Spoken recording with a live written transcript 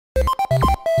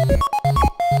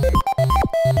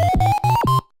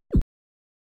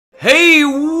Hey,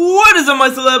 what is up my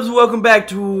celebs? Welcome back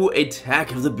to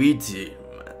Attack of the B Team.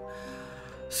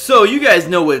 So you guys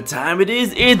know what time it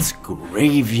is? It's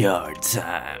graveyard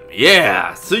time.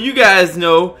 Yeah, so you guys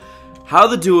know how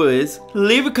the duo is.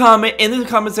 Leave a comment in the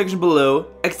comment section below,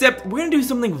 except we're gonna do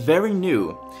something very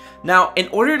new. Now, in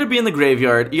order to be in the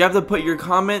graveyard, you have to put your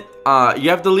comment, you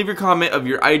have to leave your comment of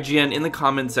your IGN in the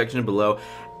comment section below,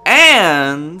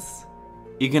 and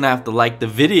you're gonna have to like the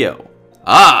video.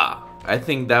 I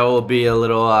think that will be a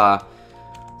little,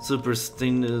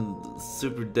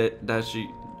 dashy,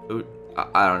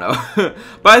 I don't know.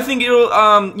 But I think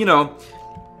it'll, you know,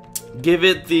 give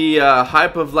it the,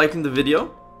 hype of liking the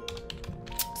video.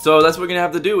 So that's what we're gonna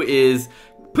have to do is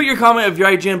put your comment of your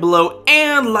IGN below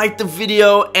and like the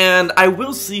video, and I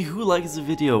will see who likes the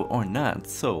video or not,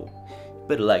 so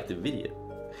better like the video.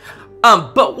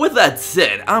 But with that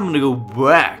said, I'm gonna go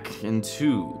back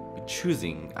into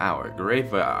choosing our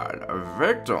graveyard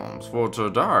victims for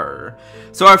today.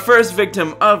 So our first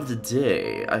victim of the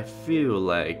day, I feel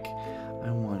like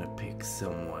I want to pick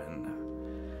someone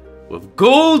with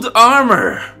gold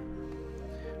armor.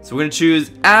 So we're gonna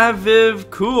choose Aviv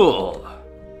Cool.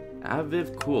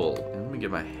 Aviv Cool. And let me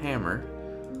get my hammer.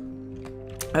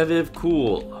 Aviv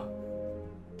Cool.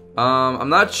 I'm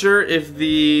not sure if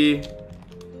the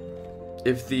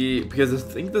because I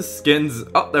think the skins.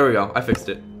 Oh, there we go. I fixed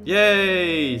it.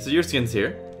 Yay! So your skin's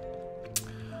here.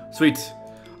 Sweet.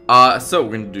 So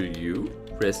we're gonna do you.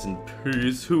 Rest in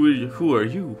peace. Who are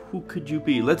you? Who could you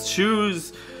be? Let's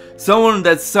choose someone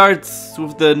that starts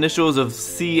with the initials of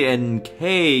C and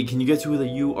K. Can you guess who the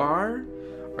you are?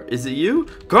 Or is it you?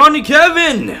 Connie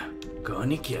Kevin!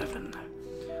 Connie Kevin.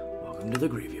 Welcome to the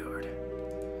graveyard.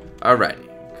 Alrighty.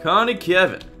 Connie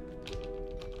Kevin.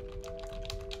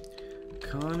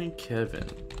 Connie Kevin.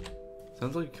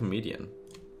 Sounds like a comedian.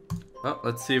 Oh,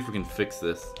 let's see if we can fix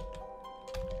this.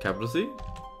 Capital C?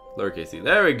 Lowercase c.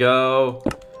 There we go.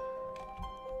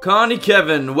 Connie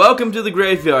Kevin, welcome to the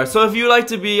graveyard. So if you'd like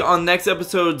to be on next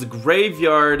episode's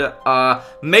graveyard,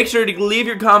 make sure to leave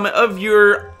your comment of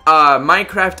your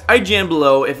Minecraft IGN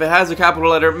below. If it has a capital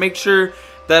letter, make sure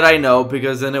that I know,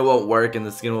 because then it won't work and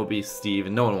the skin will be Steve,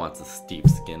 and no one wants a Steve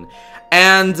skin.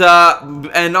 And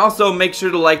also make sure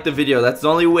to like the video. That's the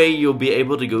only way you'll be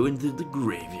able to go into the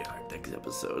graveyard next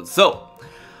episode. So,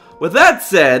 with that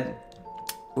said,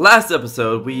 last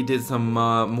episode we did some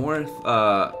more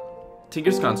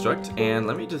Tinker's Construct, and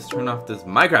let me just turn off this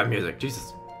Minecraft music.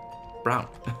 Jesus, brown.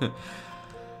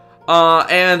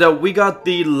 And we got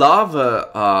the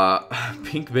lava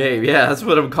pink babe. Yeah, that's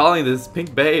what I'm calling this,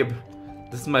 pink babe.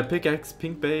 This is my pickaxe,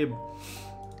 pink babe.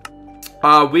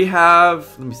 We have,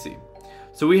 let me see.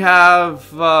 So we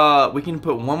have, we can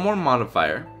put one more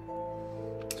modifier.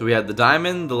 So we had the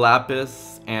diamond, the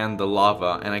lapis, and the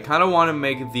lava. And I kind of want to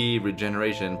make the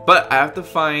regeneration, but I have to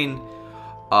find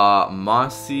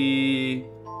mossy,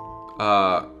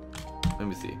 let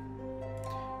me see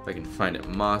if I can find it.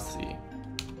 Mossy.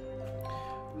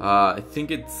 I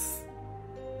think it's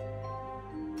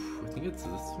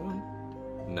this one.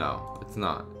 No, it's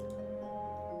not.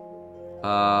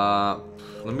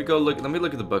 Let me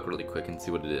look at the book really quick and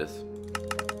see what it is.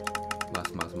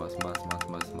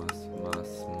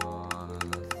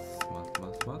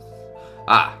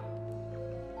 Ah.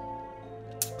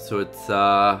 So it's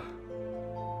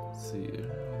let's see.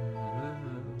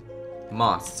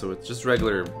 Moss. So it's just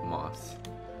regular moss.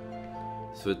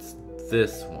 So it's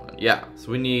this one. Yeah.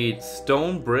 So we need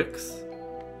stone bricks.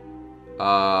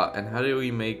 And how do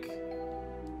we make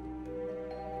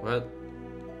what?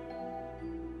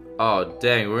 Oh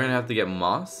dang, we're gonna have to get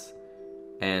moss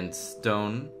and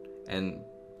stone and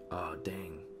oh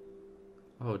dang.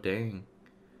 Oh dang.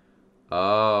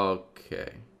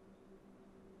 Okay.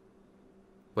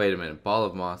 Wait a minute, ball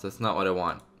of moss, that's not what I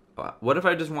want. What if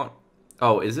I just want,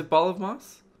 oh, is it ball of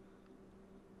moss?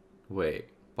 Wait,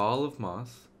 ball of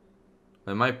moss?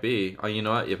 It might be. Oh, you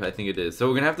know what? Yep, I think it is. So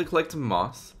we're gonna have to collect some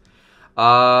moss.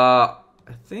 I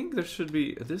think there should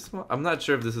be this one. I'm not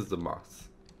sure if this is the moss.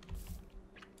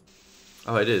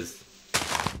 Oh, it is.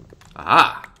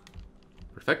 Ah!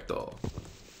 Perfecto.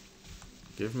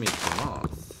 Give me some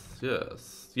moss.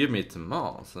 Yes. Give me some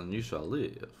moss and you shall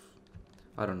live.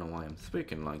 I don't know why I'm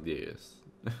speaking like this.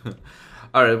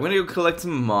 Alright, we're gonna go collect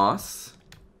some moss.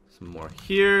 Some more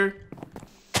here.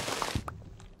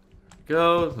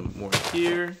 Go. Some more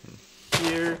here. And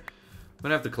here. I'm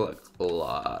gonna have to collect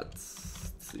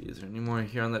lots. Let's see, is there any more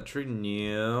here on that tree?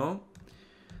 No.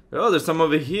 Oh, there's some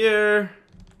over here.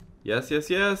 Yes, yes,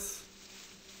 yes.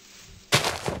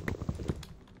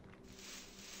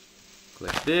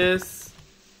 Collect this.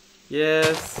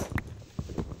 Yes.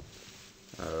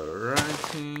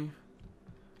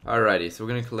 Alrighty, so we're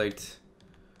gonna collect.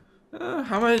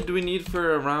 How much do we need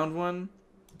for a round one?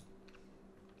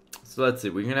 So let's see.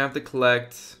 We're gonna have to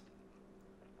collect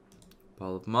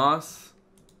ball of moss.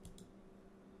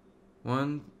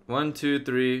 1, 2,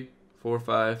 3, 4,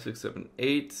 5, 6, 7,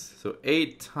 8. So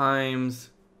 8 times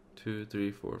 2,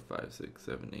 3, 4, 5, 6,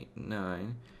 7, 8,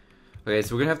 9. Okay,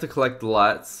 so we're gonna have to collect a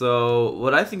lot. So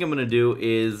what I think I'm gonna do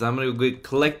is I'm gonna go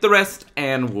collect the rest,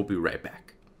 and we'll be right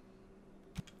back.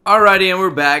 Alrighty, and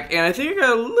we're back, and I think I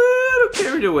got a little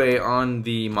carried away on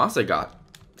the moss I got.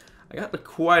 I got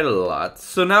quite a lot.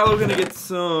 So now we're gonna get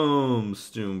some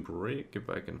stone brick if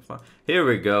I can find. Here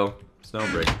we go, stone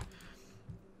brick.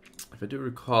 If I do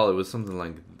recall, it was something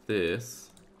like this.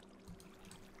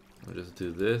 I'll just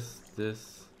do this,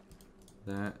 this,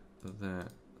 that,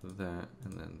 that, that,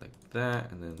 and then like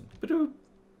that, and then ba-doop.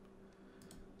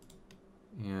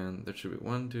 And there should be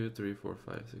 1, 2, 3, 4,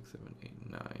 5, 6, 7,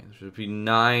 8, 9. There should be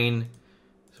 9.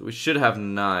 So we should have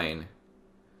 9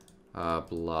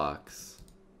 blocks.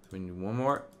 So we need one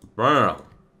more. Boom.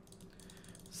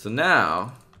 So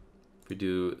now, if we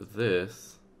do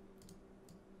this,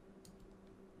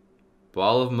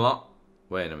 ball of moss.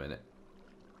 Wait a minute.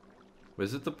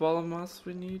 Was it the ball of moss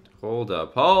we need? Hold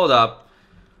up. Hold up.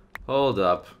 Hold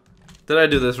up. Did I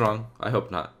do this wrong? I hope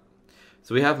not.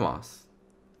 So we have moss.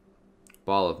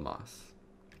 Ball of moss.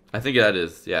 I think that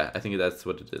is. Yeah, I think that's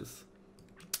what it is.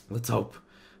 Let's hope.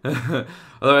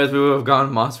 Otherwise we would have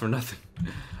gone moss for nothing.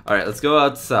 Alright, let's go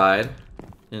outside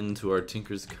into our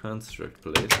Tinker's Construct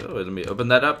place. Oh, let me open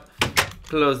that up.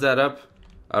 Close that up.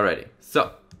 Alrighty.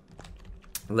 So,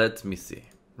 let me see.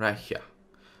 Right here.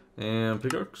 And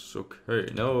pickaxe.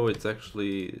 Okay. No, it's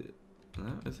actually...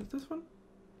 is it this one?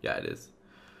 Yeah, it is.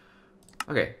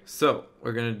 Okay, so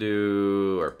we're gonna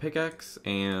do our pickaxe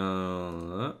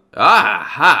and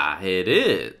aha, it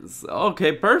is.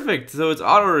 Okay, perfect. So it's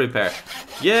auto repair.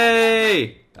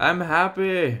 Yay! I'm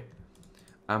happy.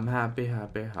 I'm happy.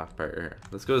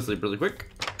 Let's go to sleep really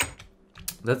quick.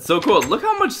 That's so cool. Look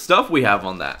how much stuff we have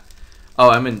on that.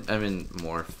 Oh, I'm in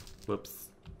morph. Whoops.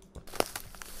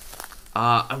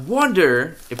 I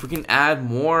wonder if we can add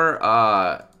more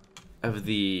of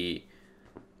the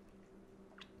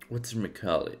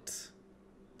call it?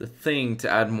 The thing to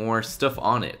add more stuff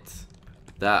on it.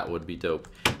 That would be dope.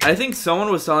 I think someone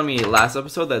was telling me last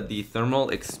episode that the thermal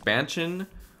expansion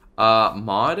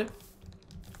mod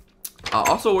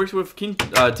also works with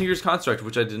Tinker's Construct,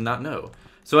 which I did not know.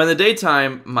 So in the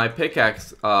daytime, my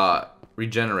pickaxe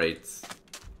regenerates.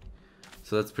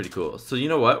 So that's pretty cool. So you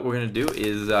know what we're gonna do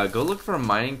is go look for a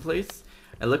mining place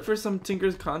and look for some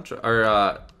Tinker's Construct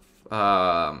or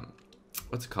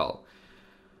what's it called?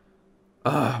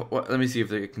 Let me see if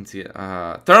they can see it.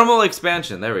 Thermal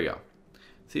expansion. There we go.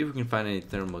 See if we can find any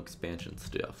thermal expansion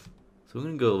stuff. So we're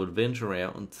gonna go adventure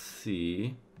out and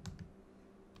see.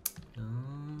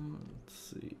 Let's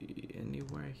see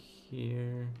anywhere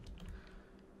here.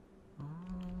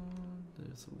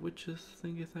 There's a witch's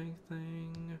thingy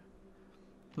thing.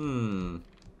 I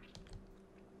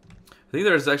think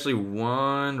there's actually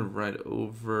one right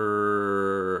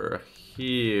over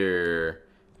here.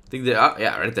 I think that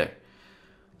yeah, right there.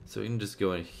 So we can just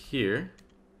go in here.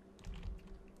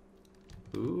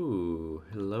 Ooh,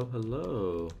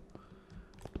 hello.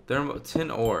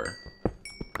 Tin ore.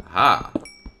 Aha.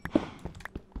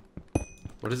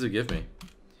 What does it give me?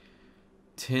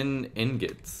 Tin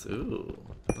ingots. Ooh,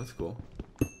 that's cool.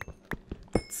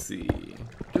 Let's see.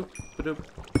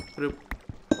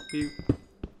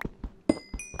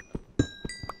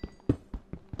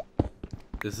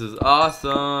 This is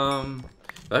awesome.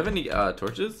 Do I have any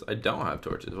torches? I don't have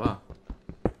torches. Wow.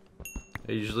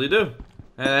 I usually do.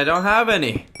 And I don't have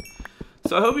any.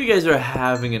 So I hope you guys are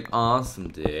having an awesome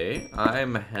day.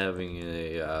 I'm having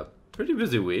a pretty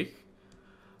busy week.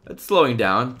 It's slowing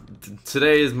down.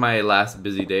 Today is my last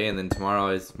busy day, and then tomorrow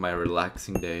is my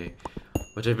relaxing day,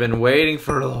 which I've been waiting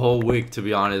for the whole week, to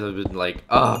be honest. I've been like,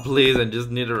 oh, please, I just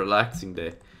need a relaxing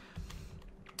day.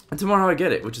 And tomorrow I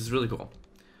get it, which is really cool.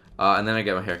 And then I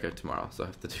get my haircut tomorrow, so I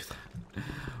have to do that.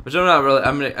 Which I'm not really,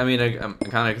 I'm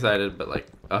kind of excited, but like,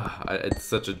 it's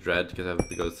such a dread because I have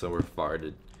to go somewhere far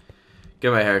to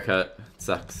get my haircut. It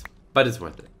sucks, but it's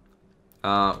worth it.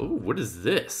 Ooh, what is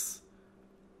this?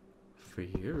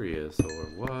 Furious or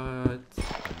what?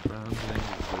 Brown thing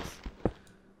is this?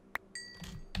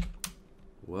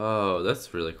 Whoa,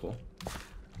 that's really cool.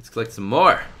 Let's collect some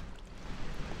more.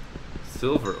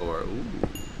 Silver ore. Ooh.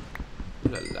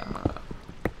 Ooh la la.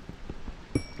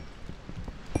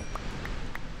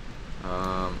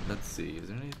 Let's see. Is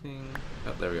there anything?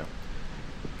 Oh, there we go.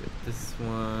 Good. this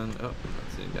one. Oh, I'm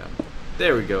not sitting down.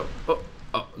 There we go. Oh,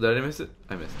 did I miss it?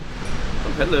 I missed it.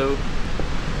 Oh, hello.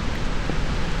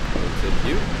 We'll take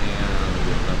you, and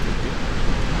we'll not take you.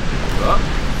 Oh,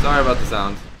 sorry about the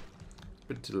sound.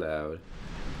 Pretty loud.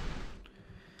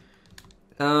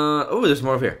 Oh, there's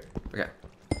more over here. Okay.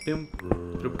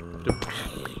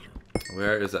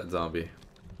 Where is that zombie?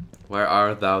 Where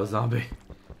are thou, zombie?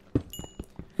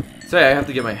 So yeah, I have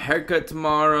to get my haircut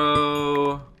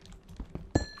tomorrow.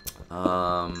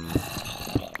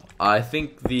 I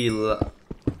think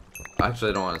actually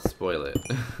I don't want to spoil it.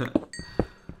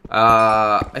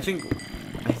 I think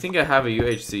I have a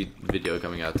UHC video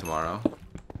coming out tomorrow.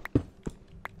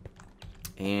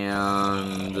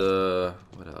 And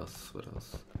what else? What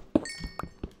else?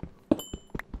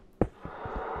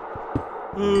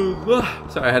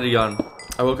 Sorry, I had to yawn.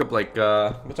 I woke up like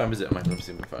what time is it? Let me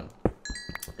see my phone.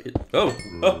 Oh,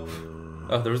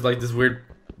 there was like this weird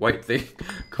white thing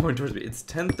going towards me. It's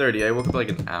 10:30. I woke up like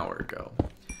an hour ago.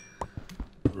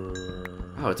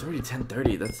 Oh, it's already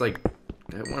 10:30. That's like,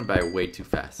 that went by way too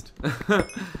fast. I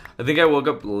think I woke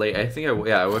up late. I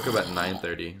woke up at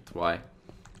 9:30. That's why.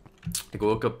 I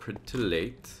woke up pretty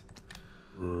late.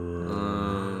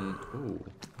 Oh,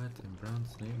 what? And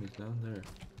Brown's name is down there.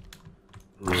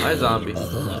 Hi, zombie.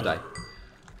 Die.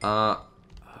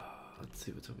 Let's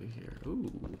see what's over here.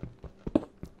 Ooh.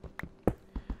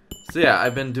 So yeah,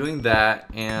 I've been doing that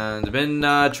and been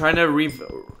trying to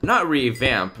not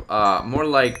revamp, more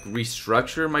like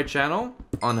restructure my channel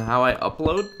on how I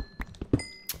upload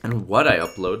and what I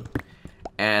upload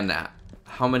and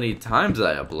how many times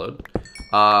I upload.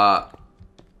 I'm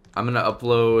gonna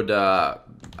upload.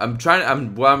 I'm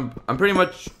pretty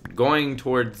much going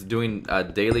towards doing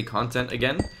daily content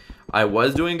again. I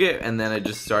was doing it, and then I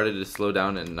just started to slow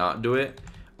down and not do it.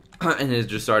 And it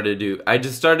just started to do. I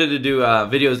just started to do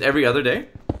videos every other day,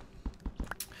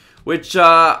 which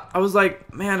I was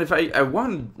like, man, if I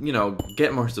want to, you know,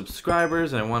 get more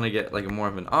subscribers and I want to get like more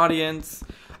of an audience,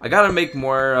 I gotta make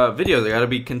more videos. I gotta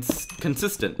be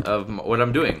consistent of what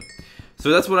I'm doing. So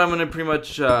that's what I'm gonna pretty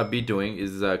much be doing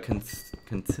is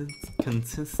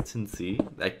consistency.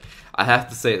 Like, I have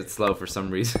to say it slow for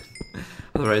some reason,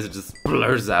 otherwise it just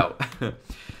blurs out.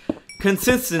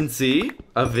 Consistency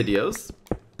of videos.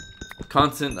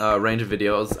 Constant range of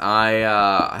videos.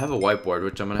 I have a whiteboard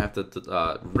which I'm gonna have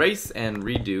to erase and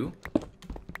redo,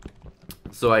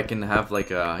 so I can have like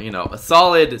a a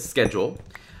solid schedule.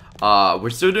 We're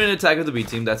still doing Attack of the B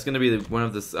Team. That's gonna be one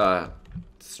of the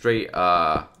straight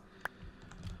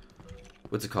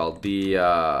what's it called?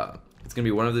 It's gonna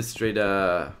be one of the straight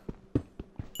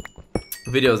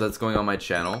videos that's going on my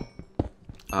channel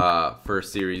for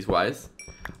series wise.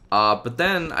 But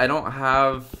then I don't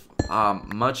have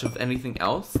much of anything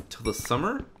else till the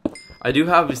summer. I do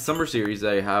have a summer series.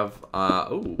 I have I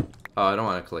don't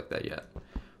want to collect that yet.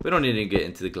 We don't need to get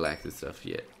into the Galactic stuff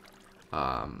yet.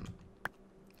 Let's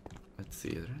see,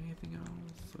 is there anything else?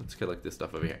 Let's collect this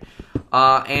stuff over here.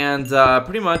 And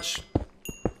pretty much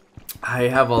I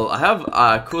have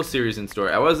a cool series in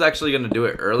store. I was actually gonna do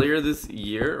it earlier this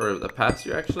year, or the past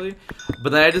year actually,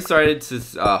 but then I decided to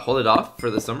hold it off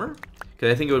for the summer because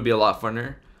I think it would be a lot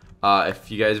funner. If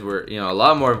you guys were, a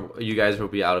lot more of you guys will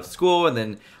be out of school, and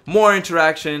then more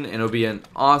interaction, and it'll be an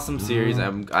awesome series.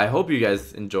 I hope you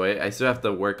guys enjoy it. I still have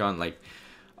to work on like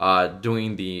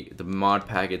doing the mod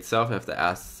pack itself. I have to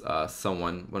ask a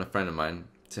friend of mine,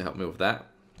 to help me with that.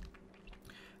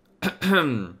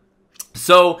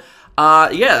 So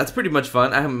yeah, that's pretty much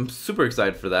fun. I'm super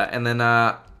excited for that. And then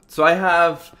so I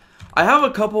have a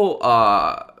couple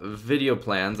video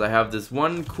plans. I have this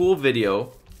one cool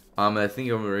video. I think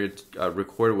I'm going to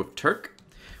record with Turk,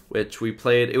 which we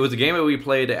played. It was a game that we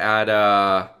played at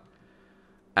a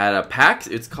PAX.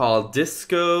 It's called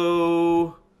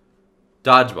Disco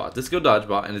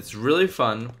Dodgeball, and it's really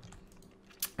fun.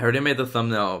 I already made the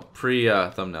thumbnail,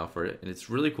 thumbnail for it, and it's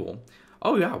really cool.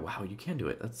 Oh yeah, wow, you can do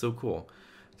it. That's so cool.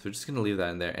 So we're just gonna leave that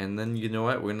in there, and then you know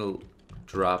what? We're gonna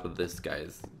drop this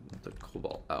guy's the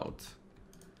cobalt out.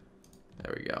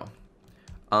 There we go.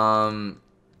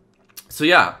 So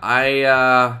yeah,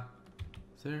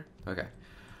 is there? Okay.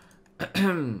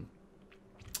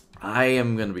 I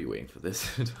am gonna be waiting for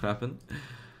this to happen.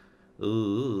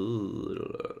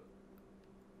 Ooh.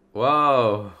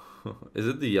 Wow. Is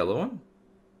it the yellow one?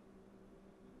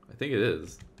 I think it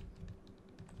is.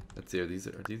 Let's see, are these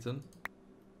done?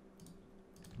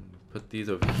 Put these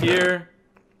over here.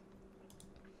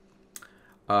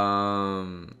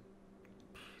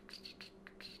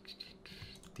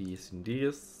 These and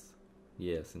these.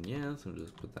 Yes and yes. I'll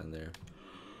just put that in there.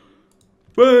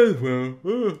 Well.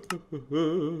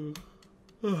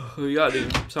 Oh, yeah,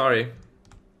 dude. Sorry.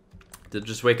 to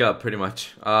just wake up, pretty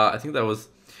much. I think that was...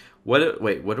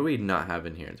 Wait, what do we not have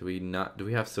in here? Do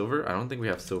we have silver? I don't think we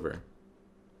have silver.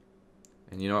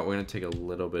 And you know what? We're going to take a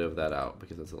little bit of that out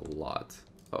because that's a lot.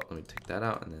 Oh, let me take that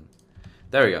out and then...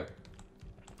 There we go.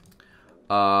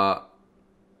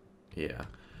 Yeah.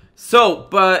 So,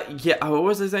 but, yeah, what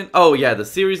was I saying? Oh, yeah, the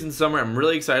series in summer I'm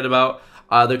really excited about.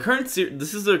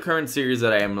 This is the current series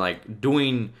that I am, like,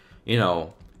 doing, you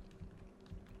know,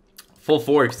 full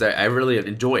force because I really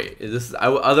enjoy it.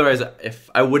 Otherwise, if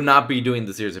I would not be doing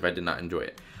the series if I did not enjoy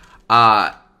it.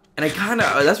 And I kind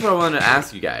of, that's what I wanted to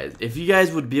ask you guys. If you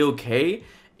guys would be okay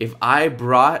if I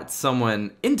brought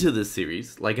someone into this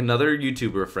series, like another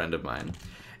YouTuber friend of mine,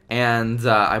 and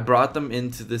I brought them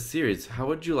into this series. How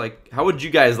would you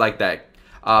guys like that?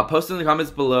 Post in the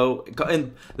comments below.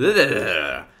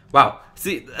 Wow.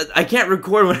 See, I can't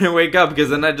record when I wake up because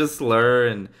then I just slur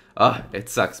and it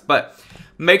sucks. But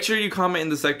make sure you comment in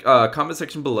the comment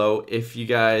section below if you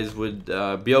guys would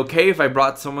be okay if I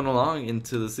brought someone along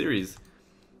into the series.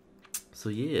 So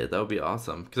yeah, that would be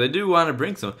awesome. Because I do want to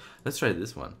bring some. Let's try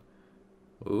this one.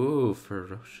 Ooh,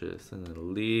 ferocious. And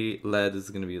then lead is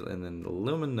going to be, and then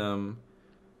aluminum.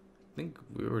 I think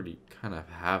we already kind of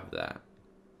have that.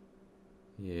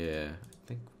 Yeah, I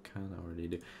think we kind of already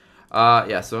do.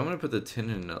 Yeah, so I'm going to put the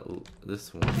tin in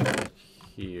this one right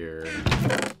here.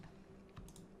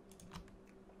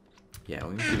 Yeah,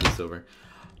 we can do this over.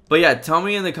 But yeah, tell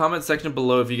me in the comment section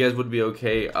below if you guys would be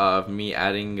okay of me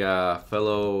adding a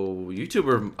fellow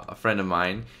YouTuber friend of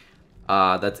mine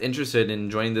that's interested in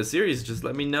joining the series. Just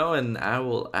let me know and I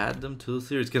will add them to the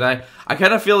series. Because I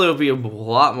kind of feel it'll be a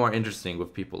lot more interesting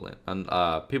with people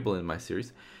in my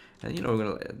series. And you know, we're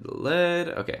going to add the lead.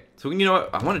 Okay, so you know what?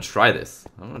 I want to try this.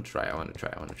 I want to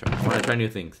try new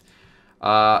things.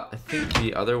 I think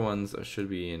the other ones should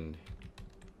be in...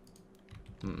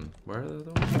 Where are the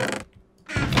other ones?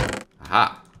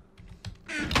 Aha!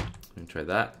 Let me try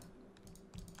that.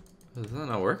 Does that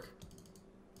not work?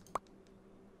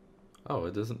 Oh,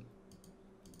 it doesn't.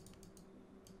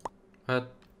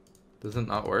 What? Does it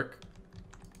not work?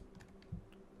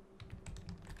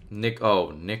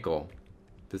 Nickel.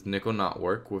 Does nickel not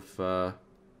work with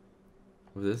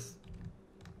this?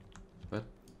 What?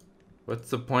 What's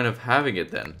the point of having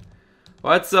it then?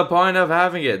 What's the point of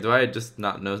having it? Do I just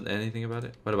not know anything about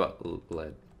it? What about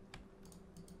lead?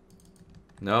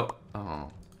 Nope. Oh.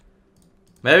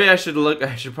 Maybe I should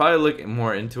probably look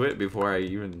more into it before I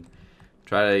even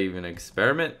try to even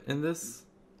experiment in this.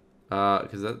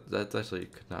 Because that's actually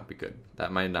could not be good.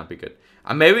 That might not be good.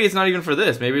 Maybe it's not even for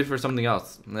this. Maybe it's for something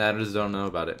else. I just don't know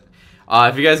about it.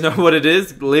 If you guys know what it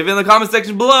is, leave it in the comment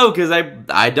section below because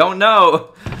I don't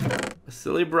know.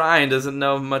 Silly Brian doesn't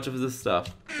know much of this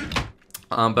stuff.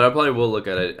 But I probably will look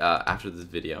at it after this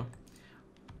video.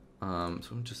 So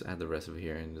we'll just add the rest of it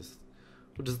here and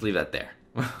we'll just leave that there.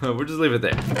 We'll just leave it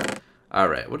there.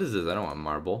 Alright, what is this? I don't want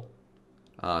marble.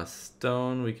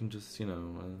 Stone, we can just, you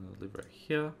know, leave right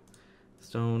here.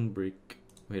 Stone, brick,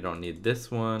 we don't need this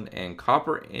one. And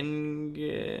copper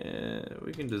ingot,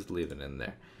 we can just leave it in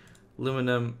there.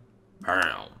 Aluminum,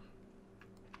 bam.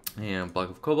 And block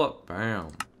of cobalt, bam.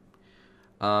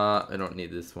 I don't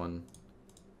need this one.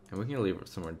 And we can leave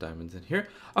some more diamonds in here.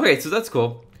 Okay, so that's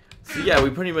cool. So yeah, we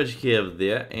pretty much have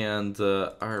that. And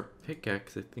our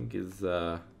pickaxe, I think, is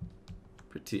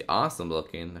pretty awesome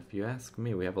looking, if you ask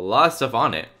me. We have a lot of stuff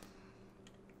on it.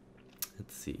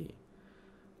 Let's see.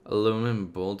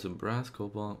 Aluminum, molten brass,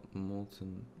 cobalt,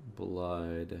 molten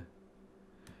blood.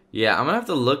 Yeah, I'm gonna have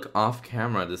to look off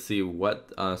camera to see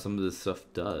what some of this stuff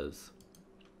does.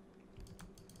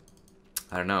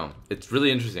 I don't know. It's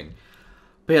really interesting.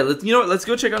 But yeah, let's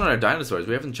go check out on our dinosaurs.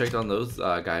 We haven't checked on those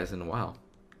guys in a while.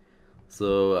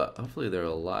 So hopefully they're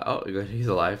alive. Oh, he's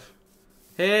alive.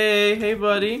 Hey,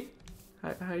 buddy.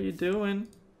 How you doing?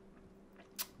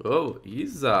 Oh,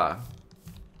 he's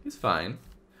fine.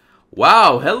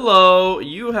 Wow, hello.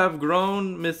 You have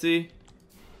grown, Missy.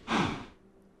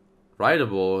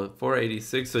 Writable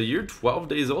 486. So you're 12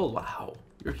 days old. Wow,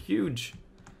 you're huge.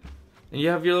 And you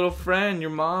have your little friend, your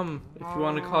mom, if you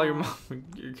want to call your mom,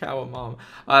 your cow a mom.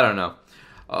 I don't know.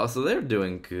 Oh, so they're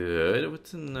doing good.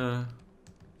 What's in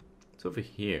what's over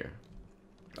here?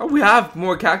 Oh, we have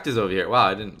more cactus over here. Wow,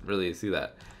 I didn't really see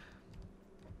that.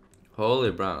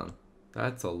 Holy brown.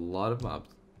 That's a lot of mobs.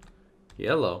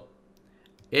 Yellow.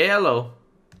 Yellow.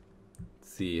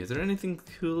 Let's see, is there anything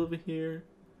cool over here?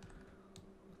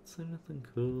 Let's say nothing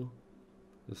cool.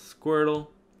 The Squirtle.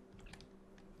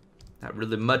 Not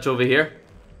really much over here.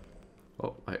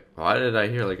 Oh, why did I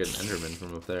hear like an Enderman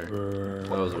from up there? That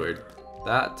was weird.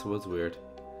 That was weird.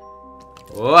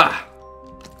 Whoa.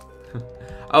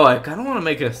 Oh, I kind of want to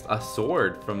make a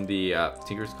sword from the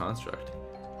Tinker's Construct.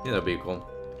 Yeah, that'd be cool.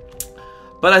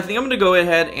 But I think I'm going to go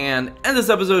ahead and end this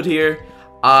episode here.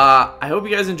 I hope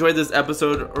you guys enjoyed this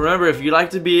episode. Remember, if you'd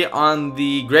like to be on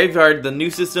the graveyard, the new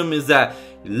system is that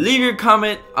leave your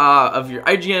comment of your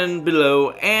IGN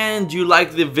below and you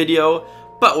like the video.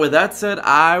 But with that said,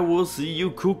 I will see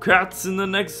you cool cats in the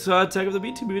next Tech of the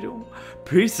BT video.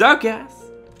 Peace out, guys.